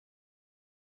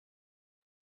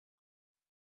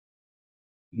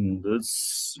In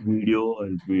this video,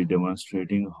 I'll be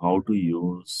demonstrating how to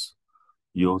use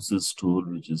Yosys tool,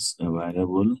 which is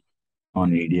available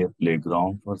on ADF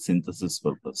Playground for synthesis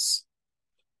purpose.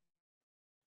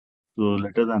 So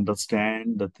let us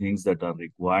understand the things that are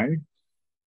required.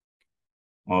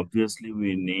 Obviously,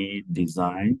 we need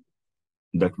design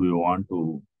that we want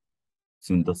to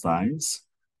synthesize.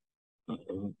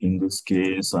 In this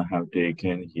case, I have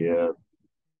taken here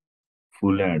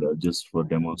full adder just for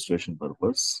demonstration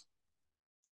purpose.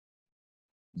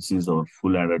 This is our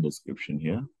full adder description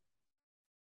here.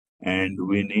 And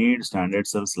we need standard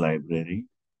cells library.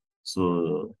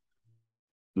 So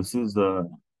this is the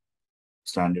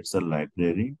standard cell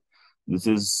library. This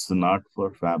is not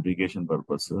for fabrication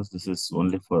purposes. This is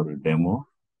only for demo.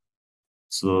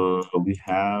 So we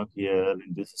have here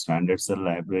in this standard cell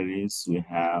libraries, we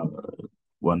have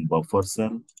one buffer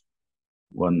cell,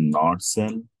 one NOT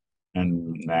cell,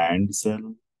 and NAND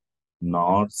cell,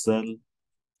 NOR cell,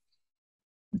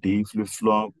 D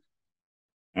flip-flop,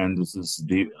 and this is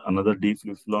another D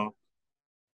flip-flop.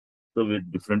 So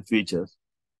with different features.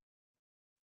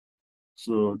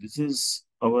 So this is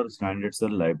our standard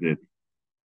cell library.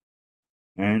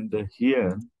 And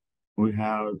here we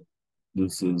have,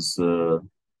 this is a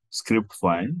script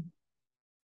file.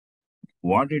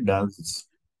 What it does,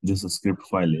 this script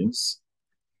file is,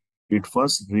 it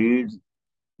first reads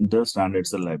the standard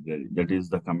cell library. That is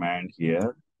the command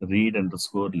here. Read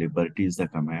underscore liberty is the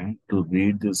command to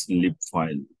read this lib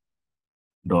file.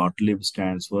 .lib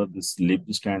stands for, this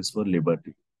lib stands for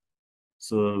liberty.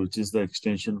 So which is the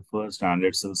extension for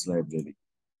standard cells library.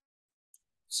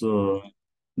 So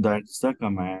that's the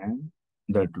command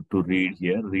that to read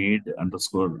here, read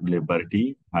underscore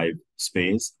liberty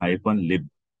space hyphen lib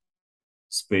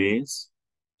space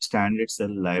standard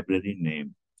cell library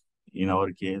name. In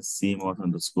our case, cmos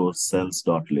underscore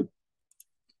cells.lib.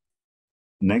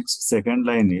 Next, second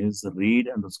line is read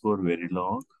underscore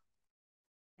verilog.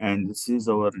 And this is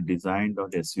our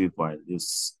design.sv file,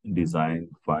 this design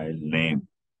file name.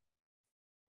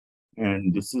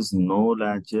 And this is no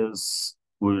latches.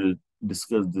 We'll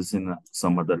discuss this in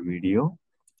some other video.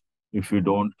 If you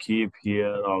don't keep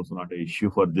here, also not an issue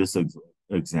for this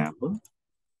example.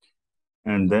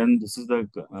 And then this is the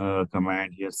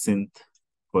command here, synth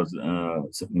for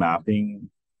mapping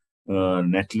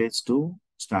netlist to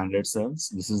standard cells.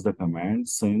 This is the command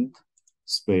synth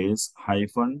space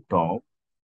hyphen top,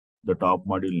 the top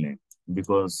module name,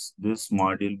 because this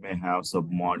module may have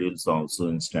submodules also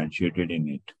instantiated in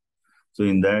it. So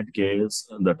in that case,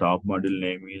 the top module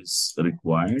name is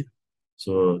required.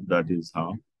 So that is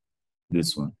how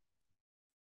this one.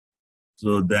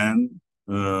 So then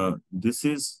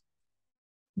this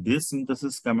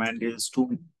synthesis command is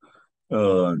to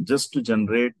just to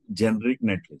generate generic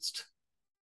netlist,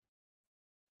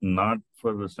 not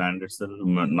for the standard cell,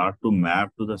 not to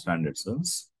map to the standard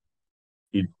cells.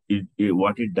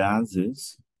 What it does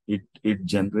is it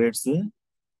generates a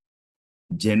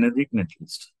generic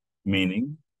netlist,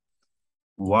 meaning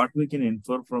what we can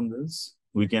infer from this,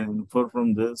 we can infer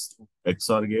from this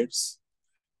XOR gates,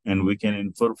 and we can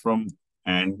infer from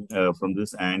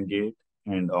this AND gate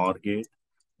and OR gate.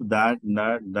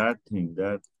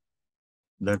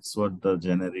 That's what the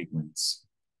generic means.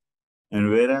 And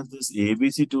whereas this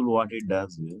ABC tool, what it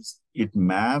does is it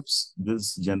maps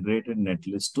this generated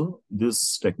netlist to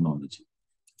this technology.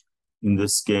 In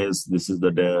this case, this is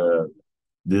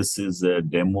a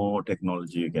demo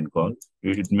technology, you can call it.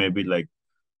 It may be like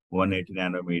 180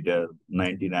 nanometer,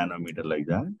 90 nanometer, like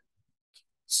that.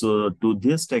 So to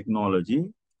this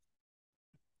technology,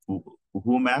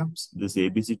 who maps? This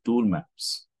ABC tool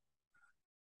maps.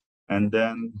 And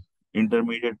then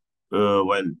intermediate,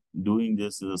 while doing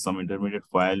this, some intermediate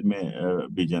file may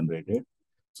be generated.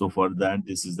 So for that,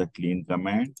 this is the clean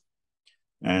command.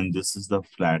 And this is the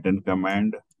flatten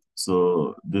command.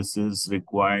 So this is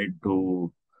required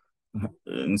to,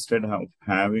 instead of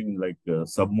having like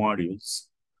submodules,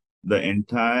 the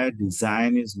entire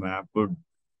design is mapped,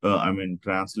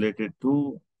 translated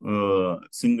to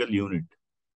single unit.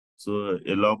 So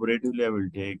elaboratively, I will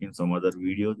take in some other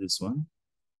video this one.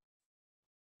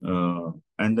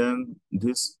 And then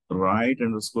this write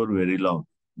underscore verilog.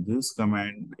 This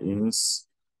command is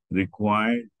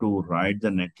required to write the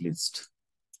netlist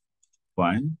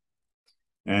file.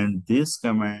 And this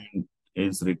command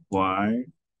is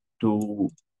required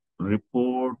to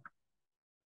report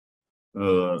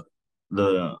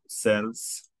the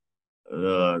cells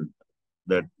that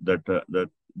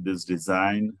this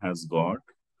design has got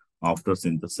after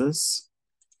synthesis,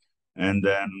 and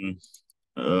then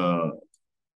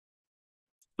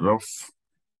rough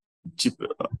chip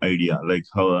idea, like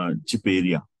how chip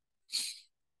area.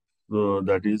 So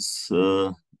that is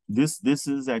this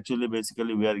is actually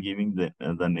basically we are giving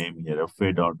the name here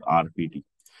fa.rpt,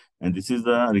 and this is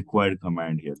the required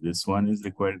command here. This one is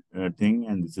required thing,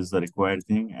 and this is the required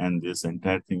thing, and this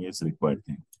entire thing is required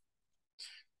thing.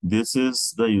 This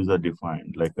is the user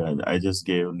defined. Like I just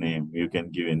gave name. You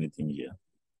can give anything here.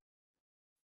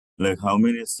 Like how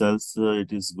many cells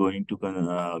it is going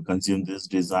to consume this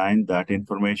design, that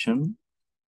information,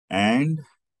 and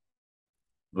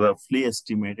roughly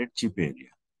estimated chip area.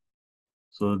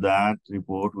 So that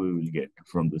report we will get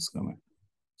from this command.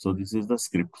 So this is the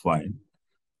script file.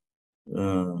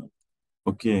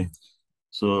 Okay.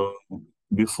 So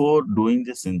before doing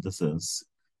the synthesis,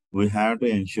 we have to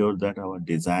ensure that our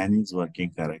design is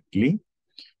working correctly.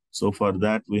 So for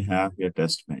that, we have a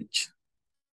test bench.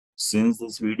 Since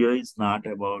this video is not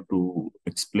about to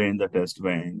explain the test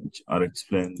bench or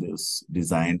explain this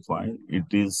design file, it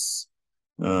is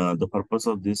the purpose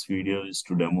of this video is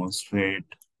to demonstrate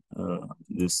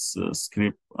this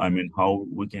script. I mean, how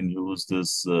we can use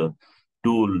this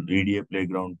tool, EDA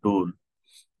Playground tool,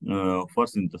 for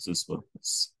synthesis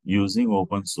purpose using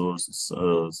open source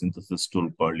synthesis tool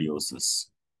called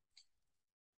Yosys.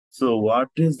 So what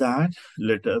is that?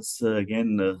 Let us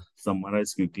again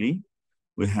summarize quickly.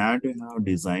 We have to have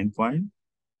design file,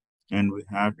 and we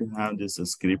have to have this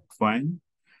script file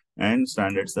and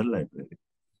standard cell library.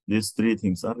 These three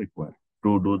things are required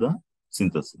to do the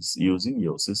synthesis using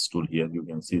Yosys tool. Here you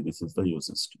can see this is the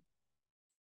Yosys tool.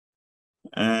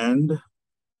 And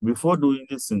before doing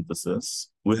this synthesis,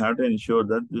 we have to ensure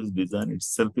that this design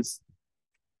itself is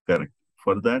correct.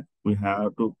 For that, we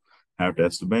have to have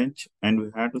test bench, and we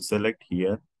have to select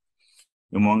here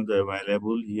among the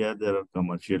available here. There are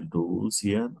commercial tools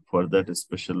here for that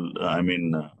special.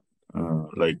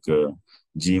 Like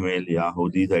Gmail, Yahoo.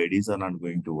 These IDs are not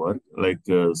going to work. Like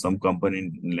some company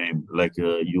name, like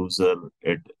user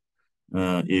at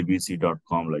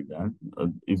abc.com, like that.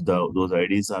 If those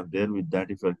IDs are there, with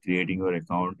that, if you're creating your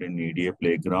account in EDA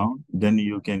Playground, then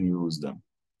you can use them.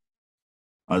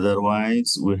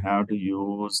 Otherwise, we have to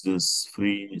use this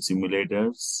free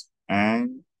simulators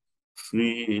and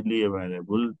freely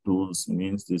available tools,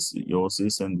 means this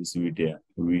Yosys and this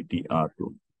VTR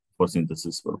tool for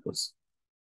synthesis purpose.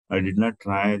 I did not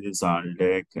try this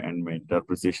Altec and Mentor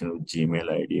Precision with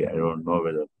Gmail ID. I don't know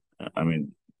whether,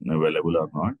 available or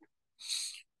not.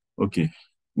 Okay.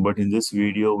 But in this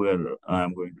video, where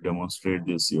I'm going to demonstrate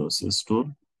this Yosys tool.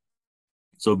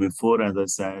 So before, as I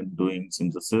said, doing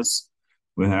synthesis,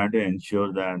 we have to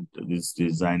ensure that this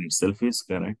design itself is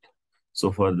correct.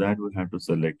 So for that, we have to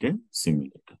select a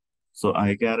simulator. So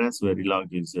iCaras Verilog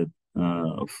is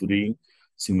a free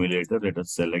simulator. Let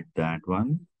us select that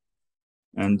one.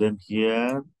 And then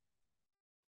here,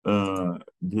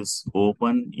 this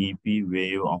open EP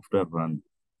wave after run.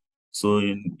 So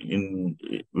in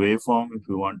waveform, if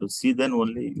you want to see, then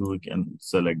only you can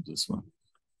select this one.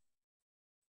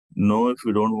 No, if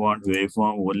you don't want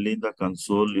waveform, only the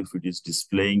console, if it is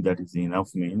displaying, that is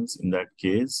enough, means in that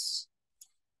case,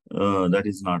 that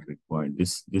is not required.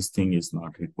 This thing is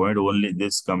not required. Only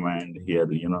this command here,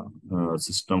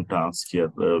 system task here,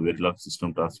 Verilog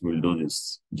system task will do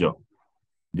this job,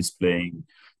 displaying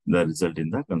the result in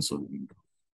the console window.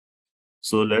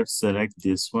 So let's select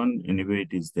this one. Anyway,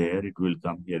 it is there. It will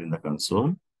come here in the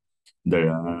console.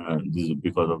 This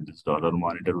because of this dollar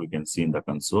monitor, we can see in the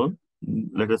console.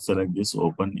 Let us select this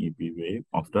open EP wave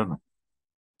after run.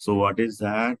 So what is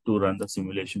that? To run the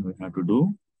simulation, we have to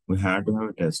do, we have to have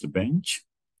a test bench,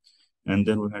 and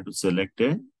then we have to select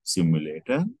a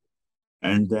simulator,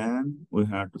 and then we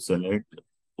have to select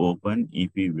open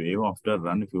EP wave after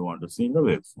run if you want to see in the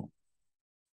waveform.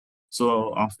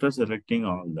 So after selecting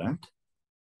all that,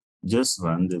 just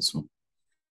run this one.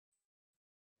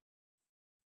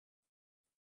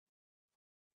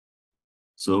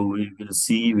 So we will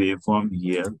see waveform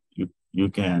here. You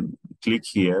can click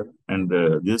here, and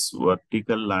this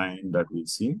vertical line that we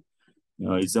see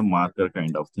is a marker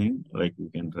kind of thing. Like you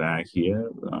can drag here,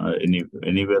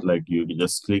 anywhere, like you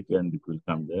just click and it will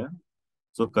come there.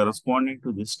 So corresponding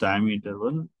to this time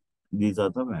interval, these are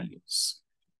the values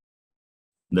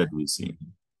that we see.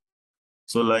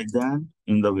 So like that,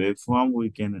 in the waveform,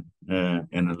 we can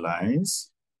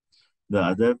analyze. The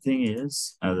other thing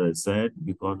is, as I said,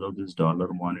 because of this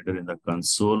dollar monitor in the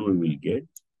console, we will get,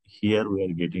 here we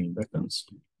are getting in the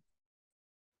console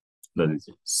the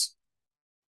results.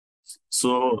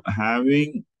 So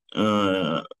having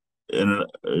gone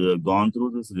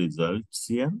through these results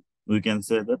here, we can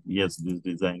say that, yes, this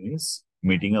design is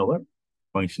meeting our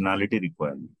functionality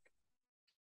requirement.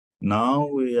 Now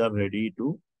we are ready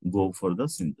to go for the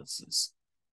synthesis.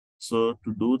 So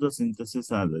to do the synthesis,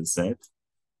 as I said,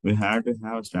 we had to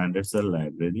have standard cell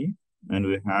library, and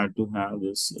we had to have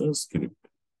this script.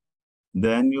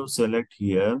 Then you select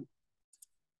here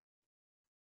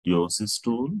Yosys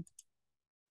tool,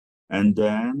 and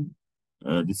then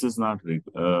this is not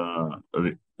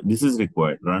this is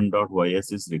required.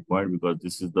 Run.ys is required because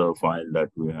this is the file that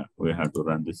we have to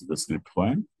run. This is the script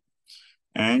file,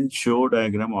 and show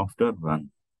diagram after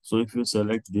run. So if you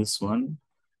select this one,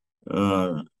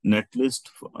 netlist,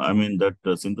 I mean that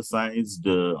synthesized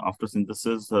after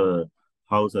synthesis,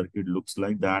 how circuit looks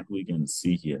like that we can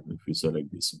see here if you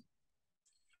select this one.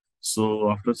 So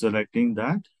after selecting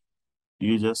that,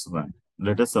 you just run.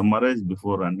 Let us summarize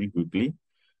before running quickly.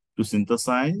 To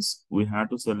synthesize, we have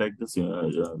to select the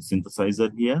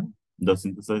synthesizer here. The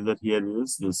synthesizer here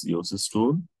is this Yosys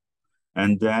tool.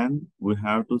 And then we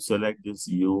have to select this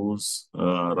use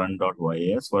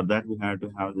run.ys. For that, we have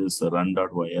to have this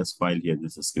run.ys file here.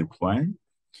 This is a script file.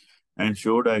 And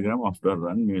show diagram after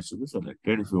run needs to be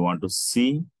selected if you want to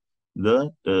see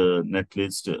the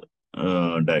netlist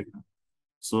diagram.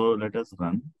 So let us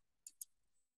run.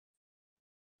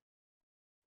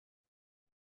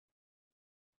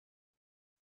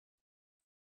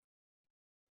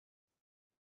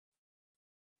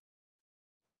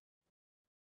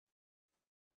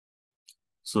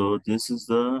 So this is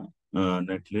the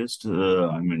netlist,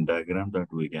 diagram that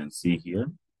we can see here.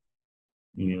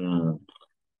 You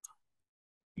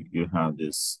have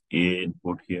this A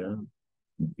input here,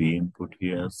 B input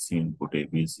here, C input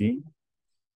ABC,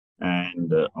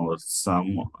 and our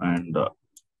sum and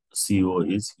CO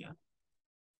is here.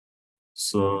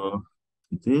 So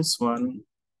this one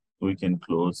we can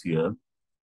close here.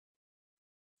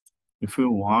 If you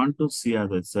want to see,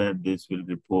 as I said, this will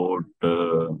report,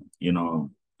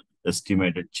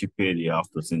 estimated chip area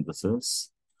after synthesis.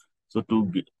 So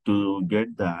to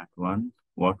get that one,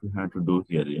 what we have to do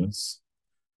here is,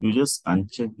 you just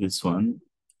uncheck this one,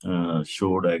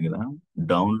 show diagram,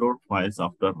 download files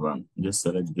after run. Just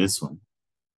select this one.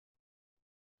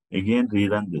 Again,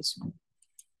 rerun this one.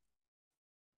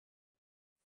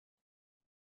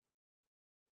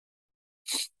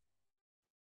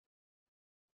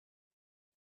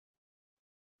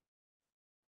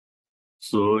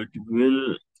 So it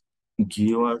will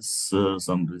give us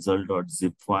some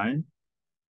result.zip file.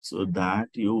 So that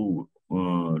you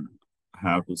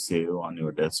have to save on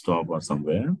your desktop or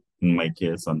somewhere. In my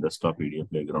case, on desktop PDF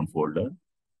playground folder,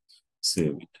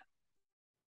 save it.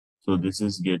 So this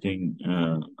is getting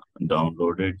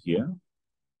downloaded here.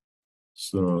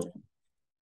 So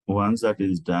once that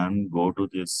is done, go to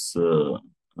this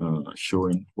show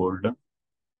in folder.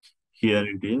 Here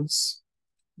it is.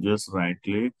 Just right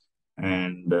click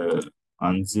and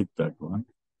unzip that one.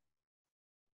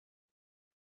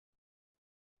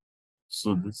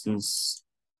 So this is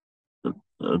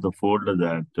the folder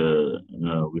that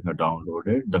we have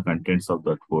downloaded, the contents of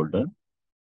that folder.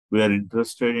 We are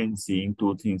interested in seeing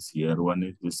two things here. One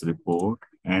is this report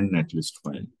and netlist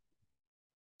file.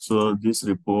 So this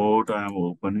report I am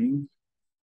opening.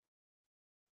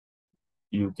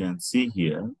 You can see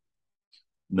here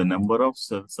the number of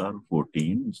cells are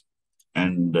 14.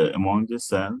 And among the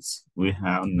cells, we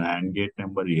have NAND gate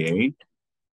number 8,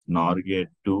 NOR gate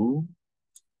 2,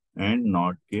 and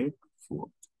NOT gate 4.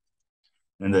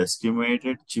 And the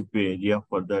estimated chip area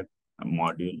for that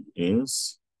module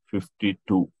is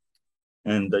 52.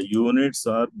 And the units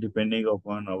are depending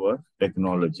upon our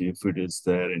technology. If it is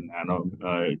there in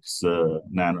it's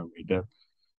nanometer,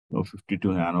 52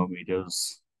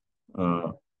 nanometers.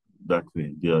 That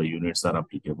way, the units are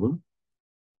applicable.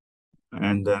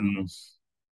 And then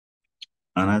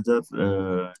another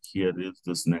here is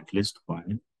this netlist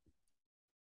file.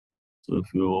 So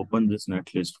if you open this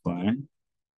netlist file,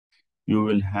 you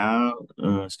will have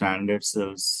standard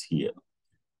cells here.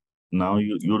 Now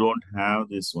you don't have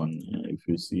this one. If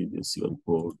you see this, your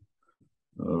code,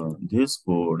 this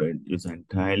code is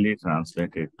entirely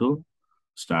translated to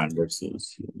standard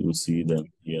cells. You see them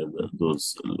here,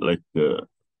 those like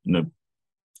in a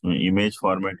image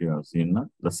format you have seen,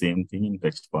 the same thing in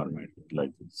text format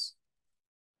like this.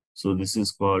 So this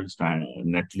is called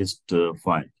netlist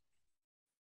file.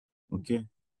 Okay.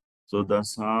 So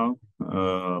that's how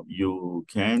you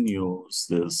can use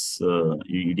this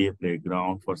EDA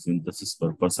playground for synthesis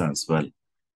purpose as well.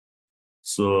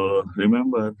 So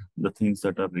remember the things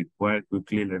that are required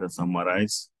quickly. Let us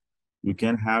summarize. You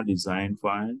can have design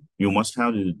file. You must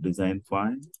have the design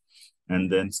file, and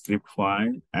then script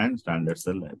file and standard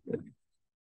cell library.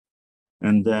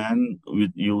 And then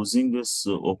with using this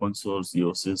open source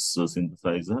Yosys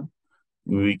synthesizer,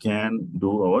 we can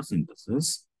do our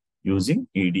synthesis using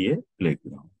EDA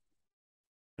playground.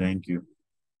 Thank you.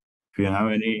 If you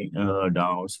have any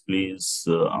doubts, please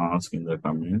ask in the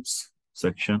comments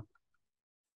section.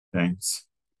 Thanks.